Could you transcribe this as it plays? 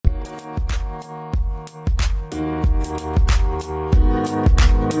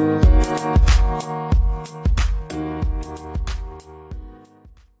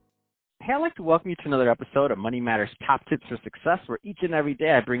like to welcome you to another episode of Money Matters Top Tips for Success, where each and every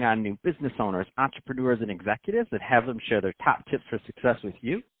day I bring on new business owners, entrepreneurs, and executives and have them share their top tips for success with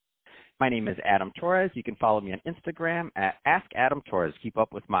you. My name is Adam Torres. You can follow me on Instagram at AskAdamTorres. Keep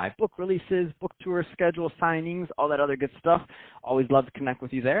up with my book releases, book tour schedule, signings, all that other good stuff. Always love to connect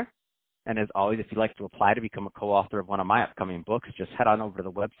with you there. And as always, if you'd like to apply to become a co-author of one of my upcoming books, just head on over to the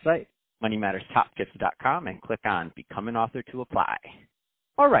website, moneymatterstoptips.com, and click on Become an Author to apply.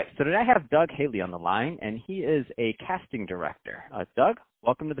 All right, so today I have Doug Haley on the line, and he is a casting director. Doug,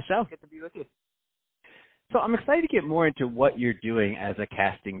 welcome to the show. Good to be with you. So I'm excited to get more into what you're doing as a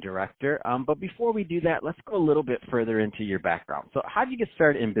casting director, but before we do that, let's go a little bit further into your background. So how did you get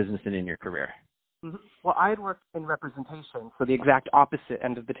started in business and in your career? Well, I had worked in representation, so the exact opposite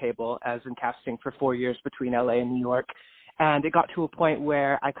end of the table, as in casting for 4 years between LA and New York. And it got to a point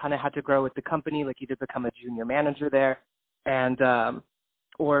where I kind of had to grow with the company, like either become a junior manager there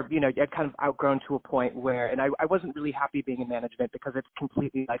or, I'd kind of outgrown to a point where, and I wasn't really happy being in management because it's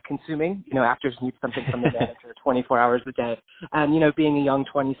completely life-consuming. Actors need something from the manager 24 hours a day. And, being a young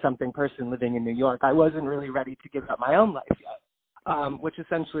 20-something person living in New York, I wasn't really ready to give up my own life yet, which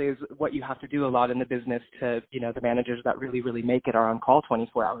essentially is what you have to do a lot in the business to, the managers that really, really make it are on call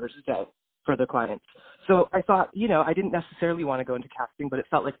 24 hours a day for their clients. So I thought, I didn't necessarily want to go into casting, but it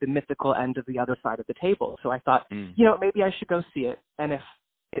felt like the mythical end of the other side of the table. So I thought, maybe I should go see it. And if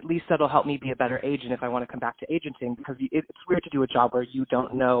at least that'll help me be a better agent if I want to come back to agenting, because it's weird to do a job where you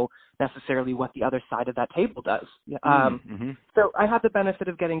don't know necessarily what the other side of that table does. So I had the benefit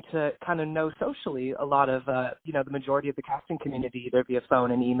of getting to kind of know socially a lot of, the majority of the casting community, either via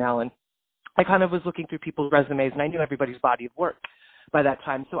phone and email. And I kind of was looking through people's resumes, and I knew everybody's body of work by that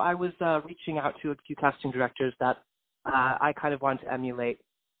time. So I was reaching out to a few casting directors that I kind of wanted to emulate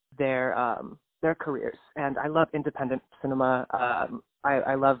their careers. And I love independent cinema.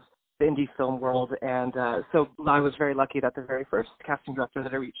 I love the indie film world. And so I was very lucky that the very first casting director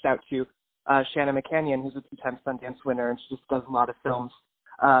that I reached out to, Shanna McCanyon, who's a 2-time Sundance winner, and she just does a lot of films,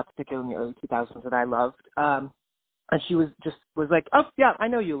 particularly in the early 2000s, that I loved. And she was like, oh, yeah, I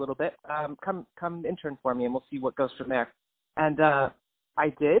know you a little bit. Come intern for me, and we'll see what goes from there. And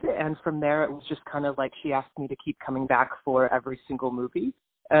I did, and from there it was just kind of like she asked me to keep coming back for every single movie,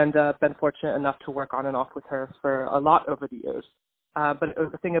 and been fortunate enough to work on and off with her for a lot over the years. But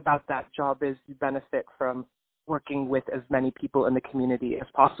the thing about that job is you benefit from working with as many people in the community as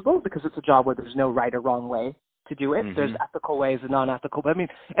possible, because it's a job where there's no right or wrong way to do it. There's ethical ways and non-ethical. But I mean,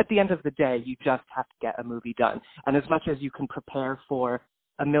 at the end of the day, you just have to get a movie done. And as much as you can prepare for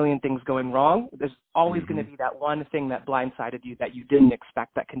a million things going wrong, there's always going to be that one thing that blindsided you that you didn't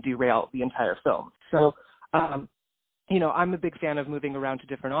expect that can derail the entire film. So, I'm a big fan of moving around to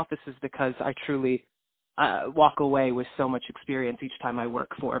different offices because I truly walk away with so much experience each time I work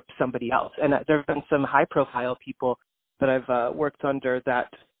for somebody else. And there have been some high-profile people that I've worked under that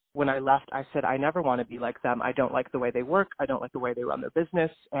when I left, I said, I never want to be like them. I don't like the way they work. I don't like the way they run their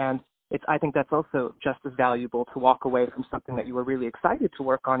business. And I think that's also just as valuable to walk away from something that you were really excited to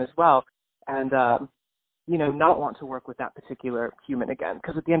work on as well, and not want to work with that particular human again.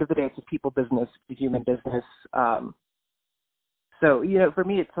 Because at the end of the day, it's a people business, it's a human business. So for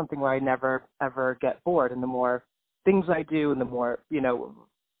me, it's something where I never ever get bored. And the more things I do, and the more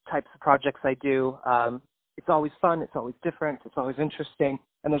types of projects I do, it's always fun. It's always different. It's always interesting,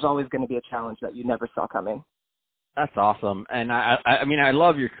 and there's always going to be a challenge that you never saw coming. That's awesome. And I mean, I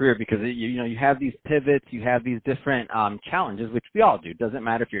love your career because you have these pivots, you have these different challenges, which we all do. Doesn't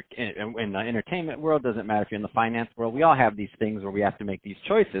matter if you're in the entertainment world, doesn't matter if you're in the finance world. We all have these things where we have to make these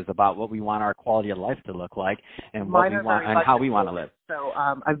choices about what we want our quality of life to look like and what we want and how we want to live. So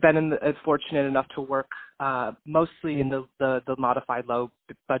I've been fortunate enough to work mostly in the modified low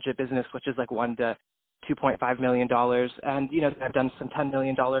budget business, which is like $1 to $2.5 million. And, I've done some $10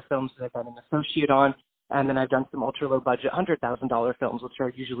 million films that I've been an associate on. And then I've done some ultra-low budget $100,000 films, which are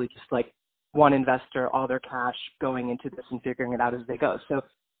usually just like one investor, all their cash going into this and figuring it out as they go. So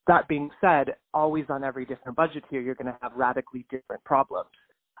that being said, always on every different budget tier, you're going to have radically different problems.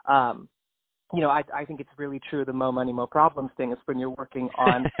 I think it's really true. The mo money, mo problems thing is when you're working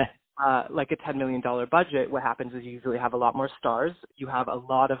on like a $10 million budget, what happens is you usually have a lot more stars. You have a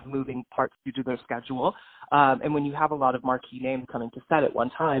lot of moving parts due to their schedule. And when you have a lot of marquee names coming to set at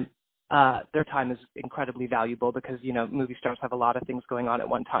one time, their time is incredibly valuable because, movie stars have a lot of things going on at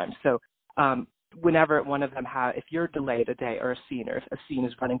one time. So whenever one of them if you're delayed a day or a scene, or if a scene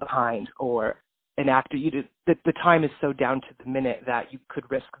is running behind, or an actor, the time is so down to the minute that you could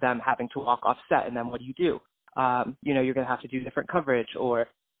risk them having to walk off set. And then what do? You're going to have to do different coverage or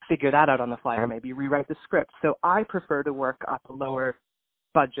figure that out on the fly, or maybe rewrite the script. So I prefer to work at the lower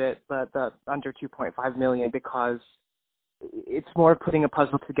budget, the under 2.5 million, because it's more putting a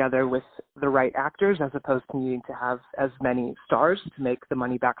puzzle together with the right actors as opposed to needing to have as many stars to make the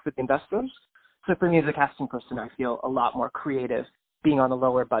money back for the investors. So for me as a casting person, I feel a lot more creative being on a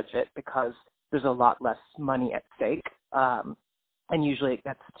lower budget because there's a lot less money at stake. And usually it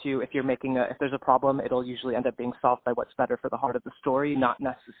gets to, if there's a problem, it'll usually end up being solved by what's better for the heart of the story, not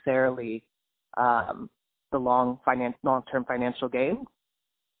necessarily the long-term financial gain.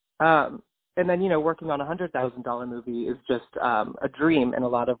 And then, working on a $100,000 movie is just a dream in a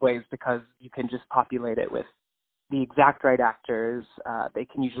lot of ways because you can just populate it with the exact right actors. They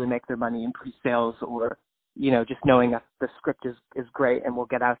can usually make their money in pre-sales or, just knowing that the script is great and we'll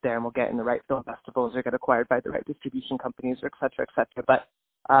get out there and we'll get in the right film festivals or get acquired by the right distribution companies, or et cetera, et cetera. But,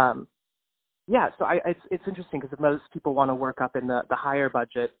 so it's interesting because most people want to work up in the higher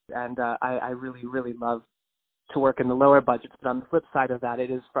budget, and I really, really love to work in the lower budgets. But on the flip side of that,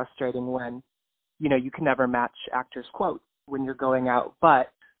 it is frustrating when, you can never match actors' quote when you're going out. But,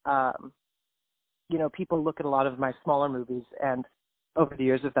 people look at a lot of my smaller movies and over the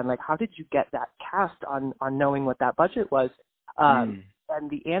years have been like, how did you get that cast on knowing what that budget was? And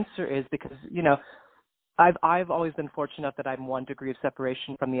the answer is because, I've always been fortunate enough that I'm 1 degree of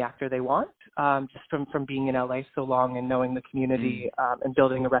separation from the actor they want, just from being in LA so long and knowing the community and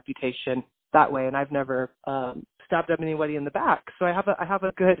building a reputation that way. And I've never stabbed up anybody in the back. So I have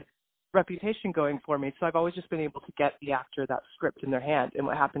a good reputation going for me. So I've always just been able to get the actor that script in their hand. And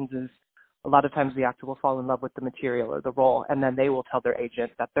what happens is a lot of times the actor will fall in love with the material or the role, and then they will tell their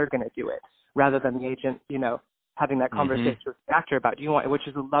agent that they're going to do it rather than the agent, having that conversation with the actor about, do you want it, which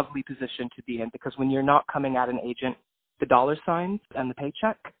is a lovely position to be in, because when you're not coming at an agent, the dollar signs and the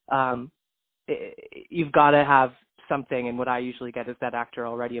paycheck, you've got to have something. And what I usually get is that actor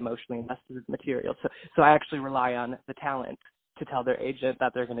already emotionally invested in the material. So I actually rely on the talent to tell their agent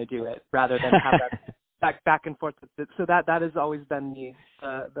that they're going to do it rather than have that back and forth. So that has always been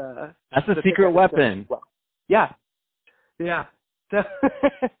the that's a secret weapon. Well. Yeah.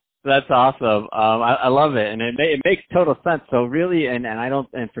 That's awesome. I love it, and it makes total sense. So really, and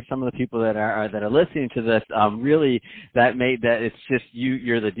for some of the people that are listening to this, really that it's just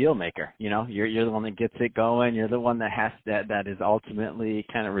you're the deal maker. You're the one that gets it going. You're the one that is ultimately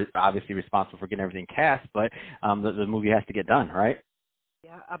kind of obviously responsible for getting everything cast, but the movie has to get done, right?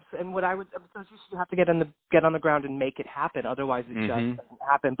 Yeah, absolutely. And you have to get on the ground and make it happen. Otherwise, it just doesn't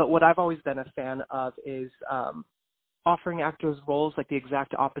happen. But what I've always been a fan of is offering actors roles like the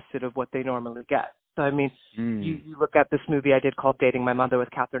exact opposite of what they normally get. So, you look at this movie I did called Dating My Mother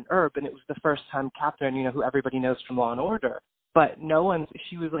with Catherine Erb, and it was the first time Catherine, who everybody knows from Law & Order, but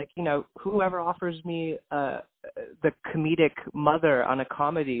she was like, whoever offers me the comedic mother on a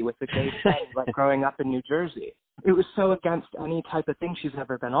comedy with a gay son, like growing up in New Jersey. It was so against any type of thing she's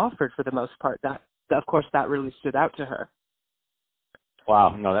ever been offered for the most part that of course, that really stood out to her.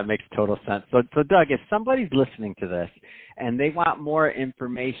 Wow, no, that makes total sense. So Doug, if somebody's listening to this and they want more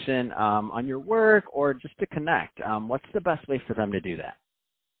information on your work or just to connect, what's the best way for them to do that?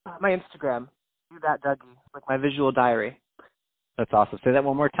 My Instagram, Do That Dougie, like my visual diary. That's awesome. Say that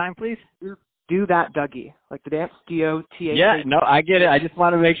one more time, please. Do That Dougie, like the dance, D-O-T-A-G. Yeah, no, I get it. I just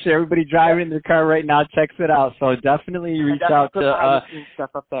want to make sure everybody driving in their car right now checks it out. So definitely reach out to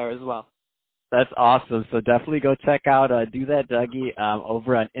stuff up there as well. That's awesome. So definitely go check out Do That Dougie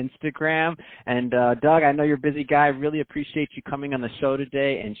over on Instagram. And Doug, I know you're a busy guy. Really appreciate you coming on the show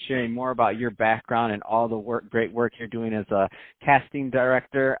today and sharing more about your background and all the great work you're doing as a casting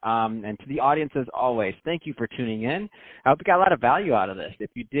director. And to the audience, as always, thank you for tuning in. I hope you got a lot of value out of this.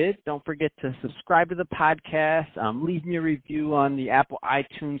 If you did, don't forget to subscribe to the podcast. Leave me a review on the Apple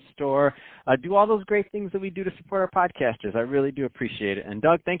iTunes store. Do all those great things that we do to support our podcasters. I really do appreciate it. And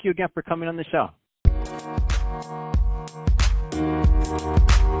Doug, thank you again for coming on the show.